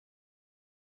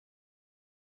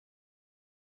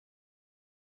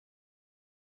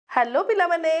Hello पिला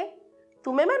माने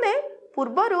तुमे माने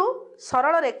पूर्वरु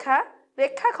सरल रेखा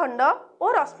रेखाखंड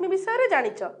और रश्मि विषय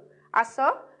जानिच। आस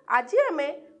आज आमे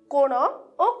कोण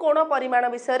और कोण परिमाण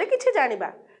विषय किछि जानिबा।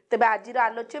 तेबे आजिर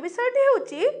आलोच्य विषयटी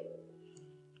होउची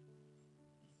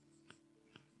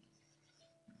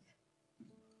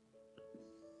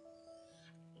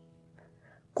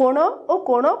कोण और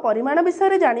कोण परिमाण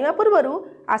विषय जानिबा पूर्वरु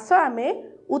आस आमे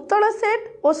उत्तल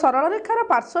सेट और सरल रेखार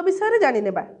पार्श्व विषय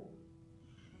जानिनेबा।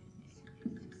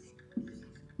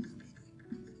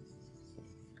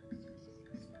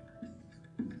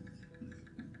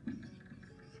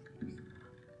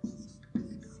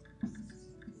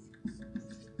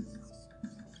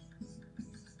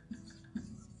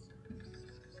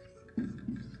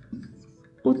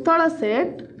 उत्तल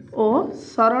सेट और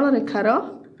सरल रेखार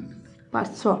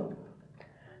पार्श्व।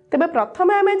 तेबे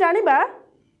प्रथमे आमे जानिबा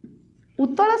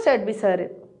उत्तल सेट विषय।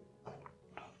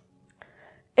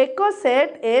 एक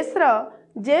सेट एस र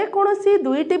जे कोनोसी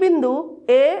दुईटी बिंदु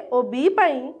ए और बी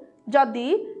पाई जदि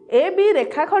ए बी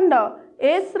रेखाखंड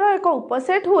एस र एक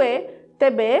उपसेट हुए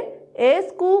तेबे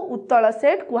एस को उत्तल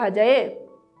सेट कुहा जाए।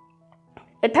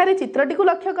 एठारे चित्रटी को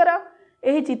लक्ष्य कर।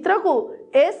 एही चित्र को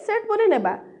एस सेट परि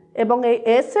नेबा एवं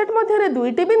एस सेट मध्य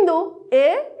दुईटी बिंदु ए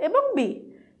एवं बी।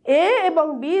 ए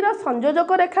एवं बी र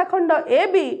संयोजक रेखाखंड ए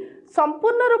बी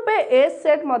संपूर्ण रूपे एस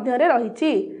सेट मध्य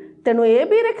रही। तेणु ए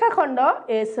बी रेखाखंड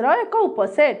एस र एक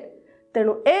उपसेट।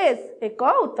 तेणु एस एक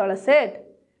उत्तल सेट।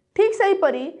 ठीक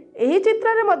सेहीपरि एही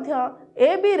चित्र रे मध्य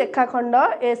ए बी रेखाखंड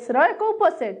एस र एक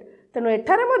उपसेट। तेणु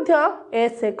एठारे मध्य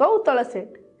एस एक उत्तल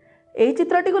सेट। एही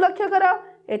चित्रटी को लक्ष्य कर।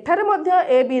 एठारे मध्य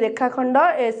ए बी रेखाखंड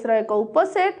एस र एक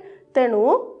उपसेट। तेणु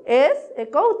एस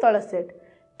एक उत्तल सेट।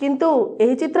 किंतु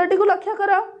एही चित्रटी को लक्ष्य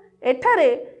कर। एठारे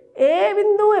ए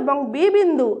बिंदु एवं बी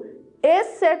बिंदु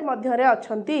एस सेट मध्य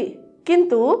अछंती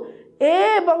किंतु ए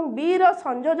एवं बी र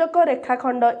संयोजक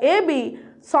रेखाखंड ए बी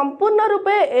संपूर्ण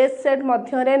रूपे एस सेट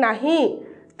मध्य नाही।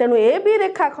 तेणु ए बी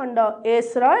रेखाखंड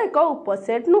एस र एक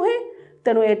उपसेट नुहे।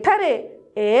 तेणु एठारे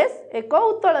एस एक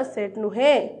उत्तल सेट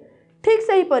नुहे। ठीक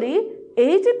सेहीपरि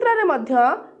एही चित्र रे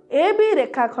मध्य ए बी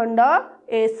रेखाखंड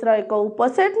एस र एक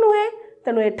उपसेट नुहे।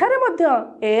 तेणु एठारे मध्य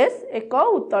एस एक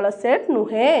उत्तल सेट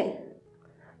नुहे।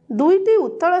 दुईटी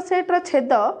उत्तल सेट र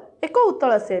छेद एक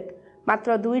उत्तल सेट।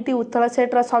 मात्र दुईटी उत्तल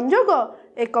सेट र संयोग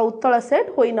एक उत्तल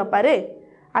सेट होई न पारे।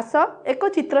 आस एक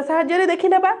चित्र सहाय्य देखि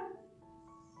नेबा।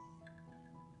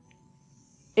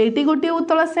 एटी गोटे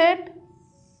उत्तल सेट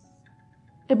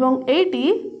एवं एटी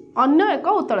अन्य एक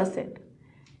उत्तल सेट।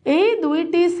 एही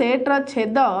दुईटी सेट र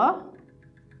छेद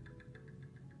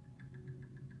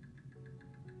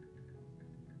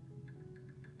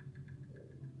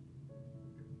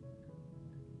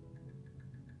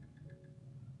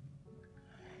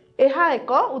एहा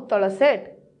एक उत्तल सेट।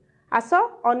 आस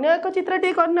अन्य एक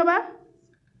चित्रटी करनेबा।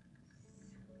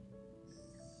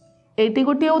 एटी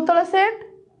गोटे उत्तल सेट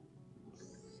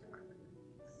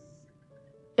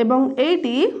एवं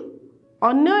एटी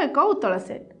अन्य एक उत्तल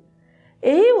सेट।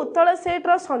 एही उत्तल सेट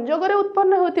र संयोग रे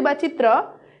उत्पन्न होतिबा चित्र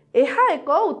एहा एक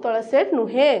उत्तल सेट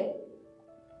नुहे।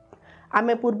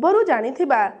 आमे पूर्वरु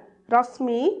जानिथिबा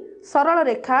रश्मि सरल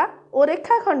रेखा और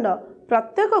रेखाखंड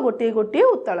प्रत्येक गोटे गोटे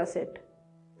उत्तल सेट।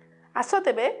 आस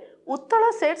तेबे उत्तल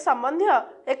सेट संबंधी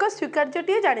एक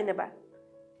स्वीकार्यटी जानिनेबा।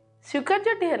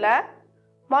 स्वीकार्यटी हैला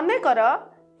मने कर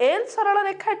एल सरल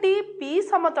रेखाटी पी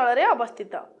समतल रे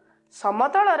अवस्थित।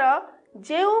 समतलर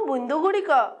जेउ बिंदु गुड़िक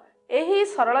एही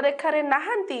सरल रेखा रे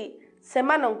नाहांती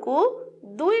सेमानंकु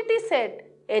दुईटी सेट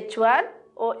H1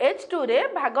 और H2 रे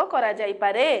भाग करा जाई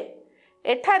पारे।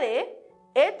 एठारे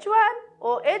H1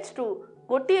 और H2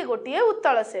 गोटिए गोटिए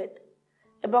उत्तल सेट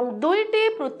एवं दुईटी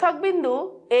पृथक बिंदु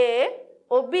ए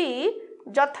और बी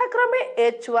यथाक्रमे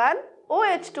H1 और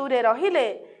H2 रे रहिले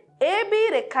ए बी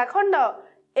रेखाखंड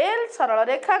एल सरल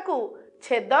रेखा को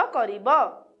छेद करिबो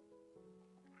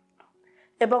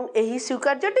एवं एही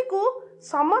स्वीकार्यटी को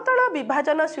समतल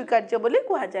विभाजन स्वीकार्य बोली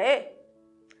कुहा जाए।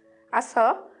 आस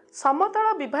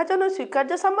समतल विभाजन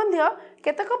स्वीकार्य संबंधी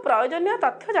केतक प्रयोजनीय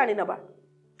तथ्य जानि नबा।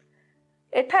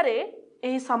 एठारे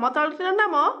एही समतलटीर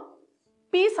नाम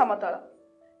पी समतल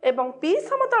एवं पी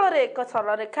समतल रे एक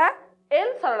सरल रेखा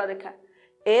एल सरल रेखा।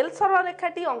 एल सरल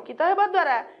रेखाटी अंकित हेबा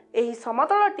द्वारा एही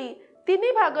समतलटी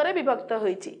तीन भाग रे विभक्त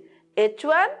होईची।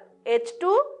 H1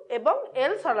 H2 एवं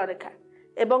एल सरल रेखा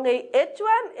एवं एही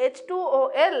H1 H2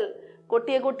 और एल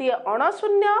गोटिए गोटिए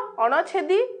अणशून्य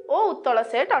अणछेदी और उत्तल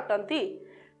सेट अटंती।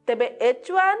 तेबे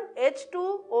H1 H2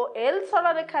 और एल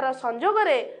सरल रेखार संयोग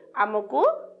रे आमको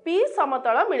पी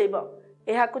समतल मिलिबो।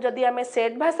 एहाकु जदि आमे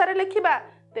सेट भाषा रे लिखिबा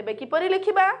तेबे किपरि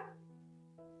लिखिबा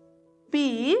P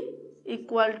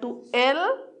equal to L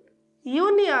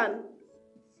union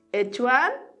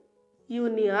H1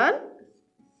 union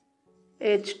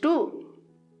H2।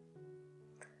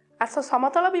 आस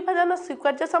समतल विभाजन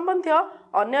स्वीकार्य संबंधी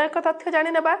अन्य एक तथ्य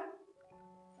जानी नेबा।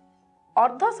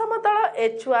 अर्ध समतल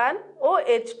H1 और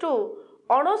H2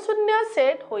 अणुशून्य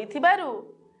सेट होइथिबारु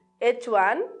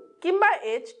H1 किंबा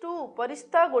H2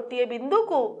 उपरिस्थ गोटिए बिंदु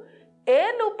को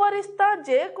N उपरिस्थ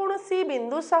जे कोनोसी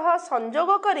बिंदु सह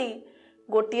संयोग करी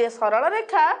गोटिए सरल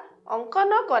रेखा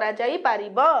अंकन करा जाई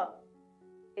पारिबो।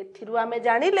 एथिरु आमे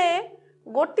जानिले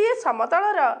गोटिए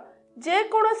समतलर जे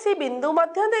कोनोसी बिंदु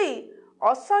मध्य देई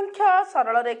असंख्य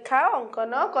सरल रेखा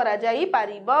अंकन करा जाई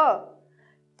पारिबो।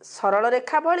 सरल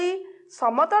रेखा भली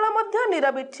समतल मध्य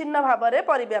निरविच्छिन्न भावरे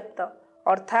परिव्याप्त,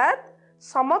 अर्थात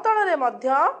समतल रे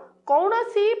मध्य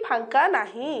कौनसी फांका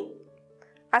नाही।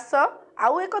 आस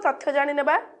आउ एक तथ्य जानि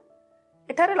नेबा।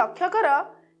 एठारे लक्ष्य कर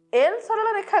एल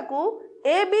सरल रेखा को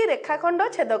ए बी रेखाखंड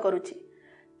छेद करुछि।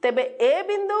 तेबे ए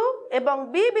बिंदु एवं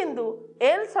बी बिंदु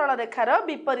एल सरल रेखार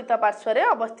विपरीत पार्श्व रे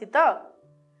अवस्थित।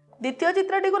 द्वितीय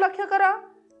चित्रटी को लक्ष्य कर।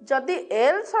 जदि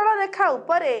एल सरल रेखा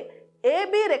उपरे ए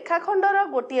बी रेखाखंडर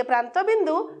गोटिए प्रांत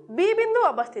बिंदु बी बिंदु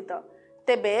अवस्थित,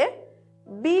 तेबे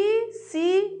बी सी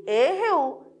ए हेउ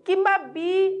किंबा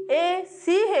बी ए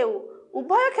सी हेउ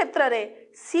उभय क्षेत्र रे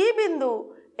सी बिंदु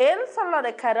एल सरल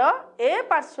रेखार ए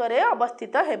पार्श्व रे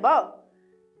अवस्थित हेब।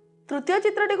 तृतीय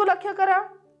चित्रटी को लक्ष्य कर।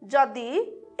 जदि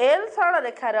एल सरल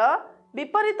रेखार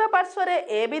विपरीत पार्श्व रे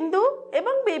ए बिंदु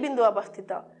एवं बी बिंदु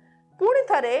अवस्थित, पुणी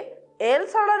थरे एल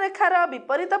सरल रेखार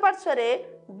विपरीत पार्श्व रे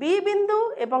बी बिंदु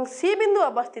एवं सी बिंदु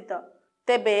अवस्थित,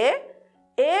 तेबे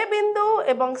ए बिंदु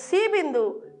एवं सी बिंदु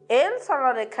एल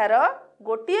सरल रेखार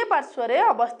गोटिए पार्श्व रे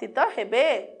अवस्थित हेबे।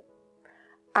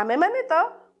 आमे माने तो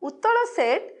उत्तल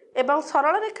सेट एवं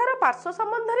सरल रेखार पार्श्व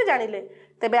संबंध रे जानिले,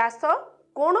 तेबे आस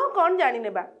कोण कोण जानि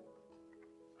नेबा।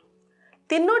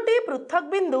 तीनोटी पृथक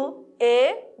बिंदु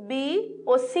ए बी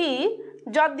और सी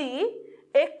जदि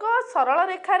एक सरल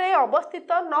रेखा रे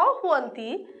अवस्थित न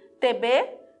हुअंती, तेबे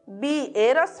बी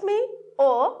ए रश्मि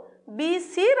और बी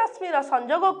सी रश्मिर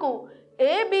संयोग को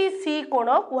ए बी सी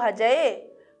कोण कुहा जाए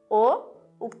और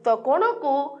उक्त कोण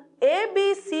को ए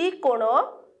बी सी कोण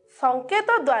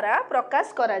संकेत द्वारा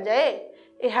प्रकाश करा जाए।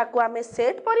 एहा को आमे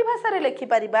सेट परिभाषा रे लिखि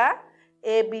परिबा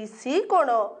ए बी सी कोण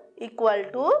equal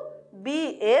to be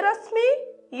A Rashmi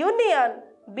union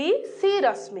B C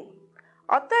रश्मि।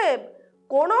 अतएव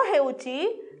कोण हेउची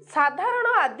साधारण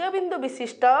आद्य बिंदु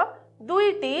विशिष्ट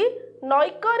दुईटी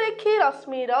नैकरेखी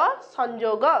रश्मिर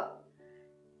संयोग।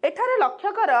 एठारे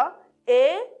लक्ष्य कर ए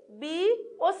बी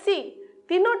और सी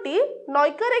तीनोटी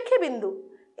नैकरेखी बिंदु,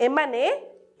 एमाने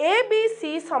ए बी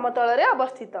सी समतल रे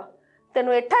अवस्थित।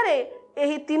 तेनु एठारे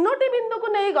एही तीनोटी बिंदु को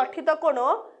नहीं गठित कोण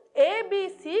ए बी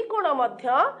सी कोण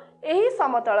मध्य एही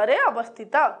समतल रे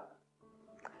अवस्थित।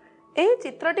 एही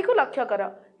चित्रटी को लक्ष्य कर।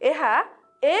 एहा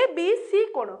ए बी सी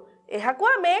कोण, एहा को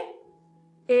आमे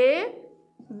ए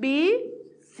बी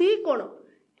सी कोण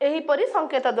एही परि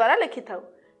संकेत द्वारा लिखि थाउ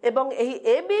एवं एही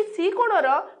ए बी सी कोणर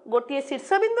गोटिए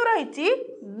शीर्ष बिंदु रहिछि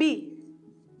बी।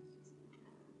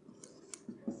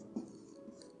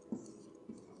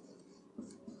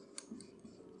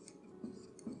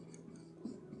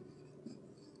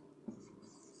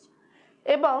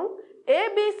 एवं ए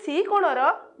बी सी कोणर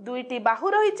दुईटी बाहु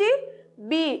रहिछि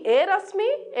बी ए रश्मि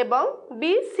एवं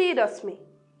बी सी रश्मि।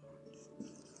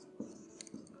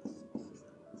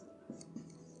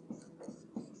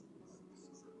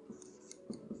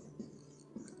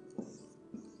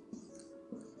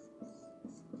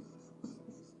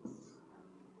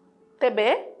 तेबे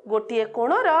गोटिए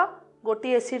कोणर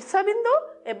गोटिए शीर्ष बिंदु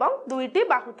एवं दुईटी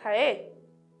बाहु थाए।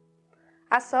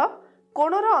 आस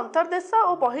कोणर अंतर्देश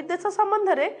और बहिर्देश संबंध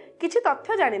रे किछि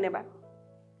तथ्य जानि नेबा।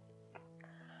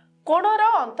 कोणर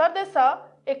अंतर्देश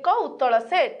एक उत्तल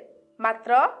सेट,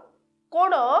 मात्र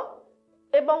कोण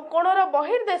एवं कोणर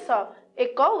बहिर्देश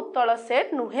एक उत्तल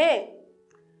सेट नुहे।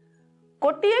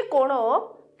 गोटिए कोण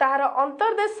तार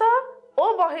अंतर्देश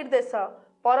और बहिर्देश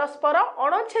परस्पर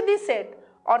अणछेदी सेट,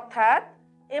 अर्थात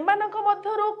एमानक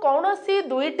मध्यरु कौनसी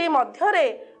दुईटी मध्यरे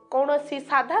कौनसी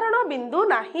साधारण बिंदु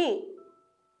नाही।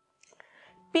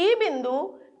 पी बिंदु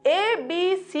ए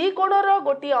बी सी कोणर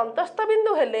गोटी अंतस्थ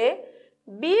बिंदु हेले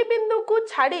बी बिंदु को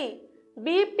छाड़ी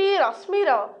बी पी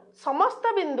रश्मिर समस्त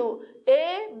बिंदु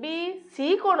ए बी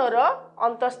सी कोणर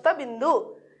अंतस्थ बिंदु।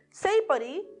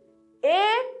 सेहीपरि ए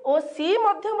और सी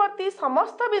मध्यवर्ती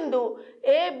समस्त बिंदु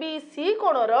ए बी सी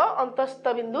कोणर अंतस्थ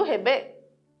बिंदु हेबे।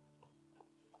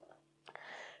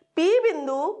 पी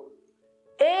बिंदु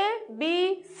ए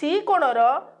बी सी कोणर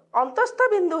अंतस्थ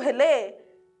बिंदु हेले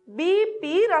बी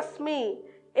पी रश्मि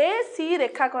ए सी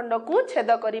रेखाखंड को छेद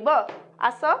करिब।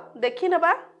 आस देखि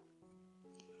नबा।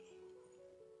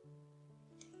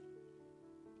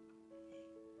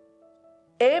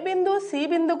 ए बिंदु सी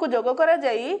बिंदु को जोग करा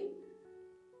जाई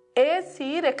ए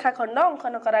सी रेखाखंड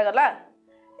अंकन करागला।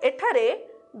 एठारे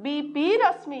बीपी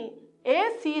रश्मि ए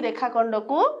सी रेखाखंड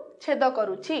को छेद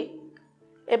करुछि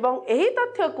एवं एही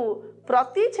तथ्य को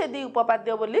प्रतिच्छेदी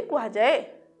उपपाद्य बोली कहा जाए।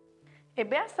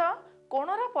 एबे आस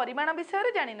कोणर परिमाण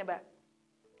विषय जानि नेबा।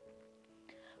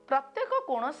 प्रत्येक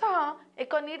कोण सह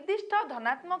एक निर्दिष्ट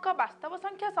धनात्मक वास्तव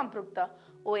संख्या संपृक्त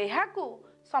और एहाकू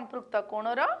संपृक्त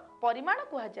कोणर परिमाण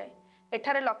कहा जाए।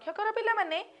 एठारे लक्ष्य कर पिला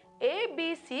माने ए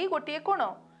बी सी गोटे कोण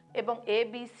एवं ए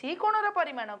बी सी कोणर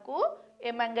परिमाण को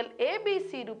M angle A B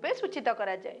C रूपे सूचित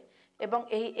करा जाए एवं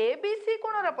एही ए बी सी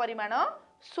कोणर परिमाण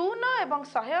 0 एवं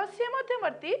 180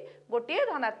 मध्यवर्ती गोटे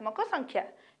धनात्मक संख्या।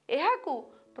 एहाकू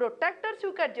प्रोट्रैक्टर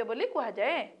स्वीकार्य बोली कहा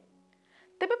जाए।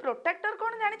 तेबे प्रोट्रैक्टर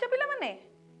कौन जानिଛ पिला माने?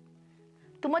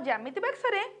 तुम ज्यामिति बक्स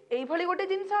रे एई भली गोटे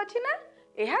जिंस अछि ना,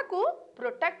 एहाकू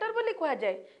प्रोट्रैक्टर बोली कहा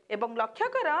जाए एवं लक्ष्य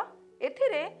कर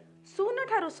एथिरे 0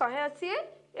 ठारू 180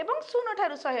 एवं 0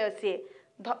 ठारू 180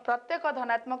 प्रत्येक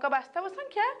धनात्मक वास्तव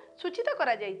संख्या सूचित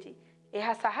करा जायछि।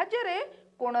 एहा सहाय्य रे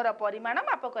कोणर परिमाण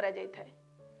माप करा जायथाय।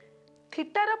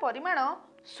 थीटार परिमाण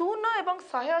 0 एवं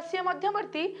 180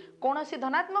 मध्यवर्ती कौनसी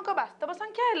धनात्मक वास्तव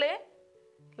संख्या हेले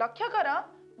लक्ष्य कर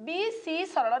बी सी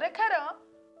सरल रेखार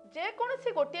जे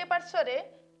कौनसी गोटे पार्श्व रे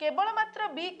केवल मात्र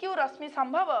बी क्यू रश्मि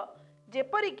संभव,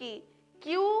 जेपरिकी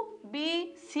क्यू बी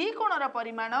सी कोणर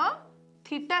परिमाण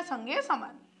थीटा संगे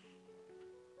समान।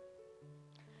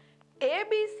 ए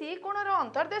बी सी कोणर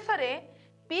अंतर्देश रे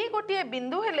पी गोटे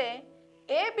बिंदु हेले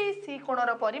ए बी सी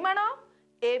कोणर परिमाण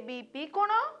ए बी पी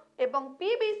कोण एवं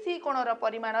पी बी सी कोणर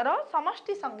परिमाणर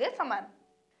समष्टि संगे समान।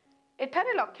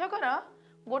 एठारे लक्ष्य कर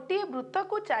गोटे वृत्त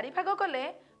को 4 भाग कले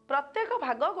प्रत्येक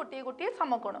भाग गोटे गोटे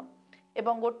समकोण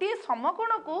एवं गोटे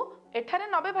समकोण को एठारे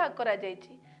 90 भाग करा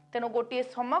जायछि। तेणु गोटे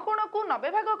समकोण को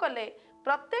 90 भाग कले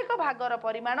प्रत्येक भागर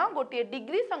परिमाण गोटे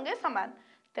डिग्री संगे समान।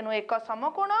 तेणु एक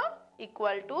समकोण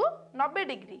इक्वल टू 90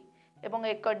 डिग्री एवं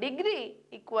एक डिग्री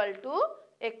इक्वल टू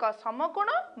एक समकोण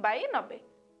बाई 90।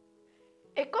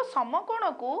 एक समकोण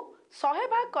को 100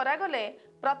 भाग करागले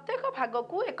प्रत्येक भाग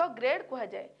को एक ग्रेड कहा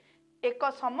जाए। एक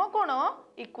समकोण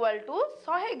इक्वल टू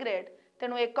 100 ग्रेड।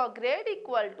 तेणु एक ग्रेड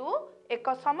इक्वल टू एक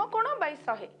समकोण बाई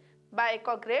 100 बा एक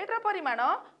ग्रेड परिमाण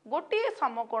गोटे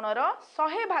समकोणर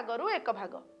 100 भागरु एक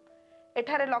भाग।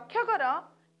 एठारे लक्ष्य कर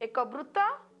एक वृत्त,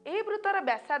 एही वृत्तर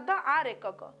व्यासार्ध आर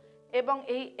एकक एवं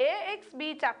एही ए एक्स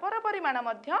बी चापर परिमाण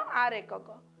मध्य आर एकक।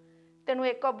 तेणु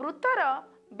एक वृत्तर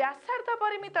व्यासार्ध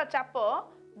परिमित चाप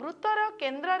वृत्तर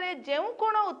केंद्र रे जेउ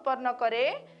कोण उत्पन्न करे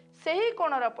सेही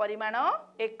कोणर परिमाण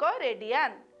 1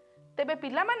 रेडियन। तेबे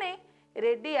पिला माने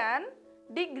रेडियन,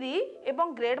 डिग्री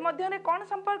एवं ग्रेड मध्य रे कोन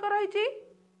संपर्क रहिछि?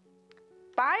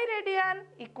 Pi radian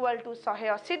equal to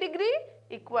 180 degree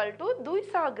equal to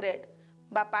 200 grade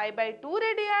बा pi by 2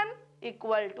 radian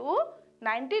equal to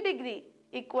 90 degree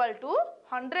equal to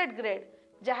 100 grade,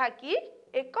 जहा कि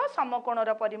एक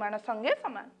समकोणर परिमाण संगे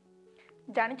समान।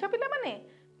 जानिछ पिला माने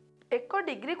 1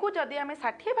 डिग्री को जदि आमे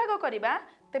 60 भाग करिबा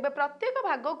तेबे प्रत्येक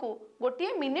भाग को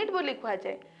गोटे मिनिट बोली कहा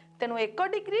जाए। तेणु 1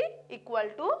 डिग्री इक्वल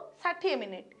टू 60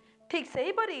 मिनिट। ठीक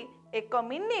सही परी 1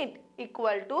 मिनिट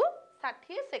इक्वल टू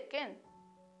 60 सेकेंड।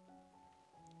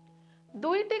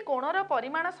 दुईटी कोणर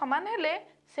परिमाण समान हेले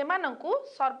सेमानंकु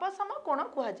सर्वसम कोण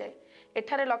कहा जाए।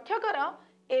 एठारे लक्ष्य कर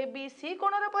ए बी सी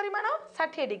कोणर परिमाण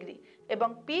 60 डिग्री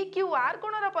एवं पी क्यू आर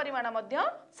कोणर परिमाण मध्य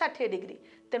 60 डिग्री।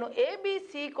 तेणु ए बी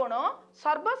सी कोण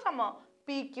सर्वसम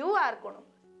पी क्यू आर कोण।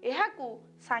 एहाकू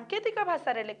सांकेतिक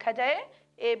भाषा रे लिखा जाए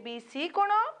ए बी सी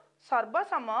कोण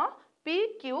सर्वसम पी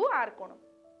क्यू आर कोण।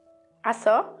 आस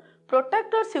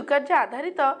प्रोट्रैक्टर स्वीकार्य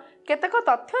आधारित केतक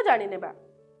तथ्य जानि नेबा।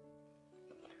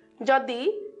 जदि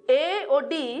ए ओ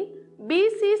डी बी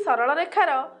सी सरल रेखार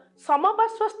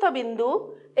समपार्श्वस्थ बिंदु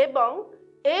एवं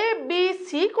ए बी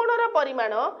सी कोणर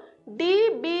परिमाण डी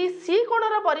बी सी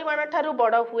कोणर परिमाण ठारू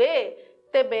बड़ हुए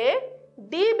तेबे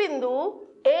डी बिंदु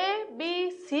ए बी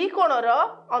सी कोणर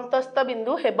अंतस्थ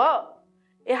बिंदु हेब।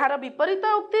 एहार विपरीत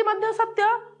उक्ति मध्य सत्य,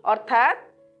 अर्थात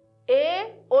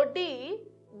ए ओ डी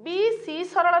बी सी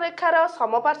सरल रेखार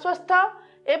समपार्श्वस्थ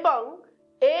एवं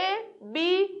ए बी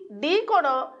डी कोण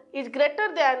is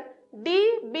greater than D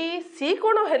B C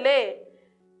कोण हेले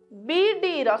B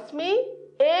D Rashmi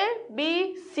A B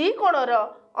C कोणर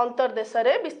अंतर्देश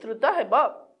रे विस्तृत हेब।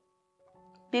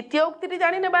 द्वितीय उक्ति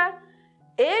जानि नेबा।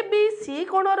 ए बी सी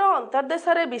कोणर अंतर्देश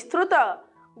रे विस्तृत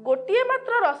गोटिए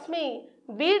मात्र रश्मि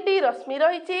बी डी रश्मि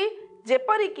रहिछि,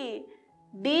 जेपरिकी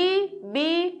डी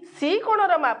बी सी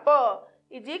कोणर माप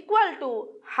is equal to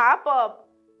half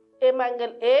of M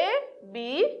angle A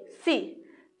B C.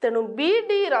 तेणु बी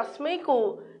डी रश्मि को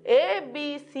ए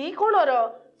बी सी कोणर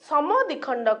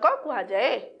समद्विखंडक कहा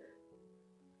जाए।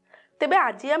 तेबे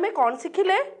आज आमे कौन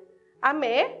शिखिले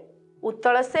आमे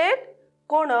उत्तल सेट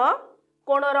कोण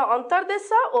कोणर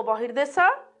अंतर्देश और बहिर्देश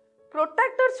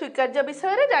प्रोट्राक्टर स्वीकार्य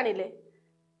विषय रे जानिले।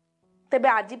 तेबे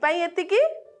आज पाई एतिकी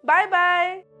बाय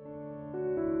बाय।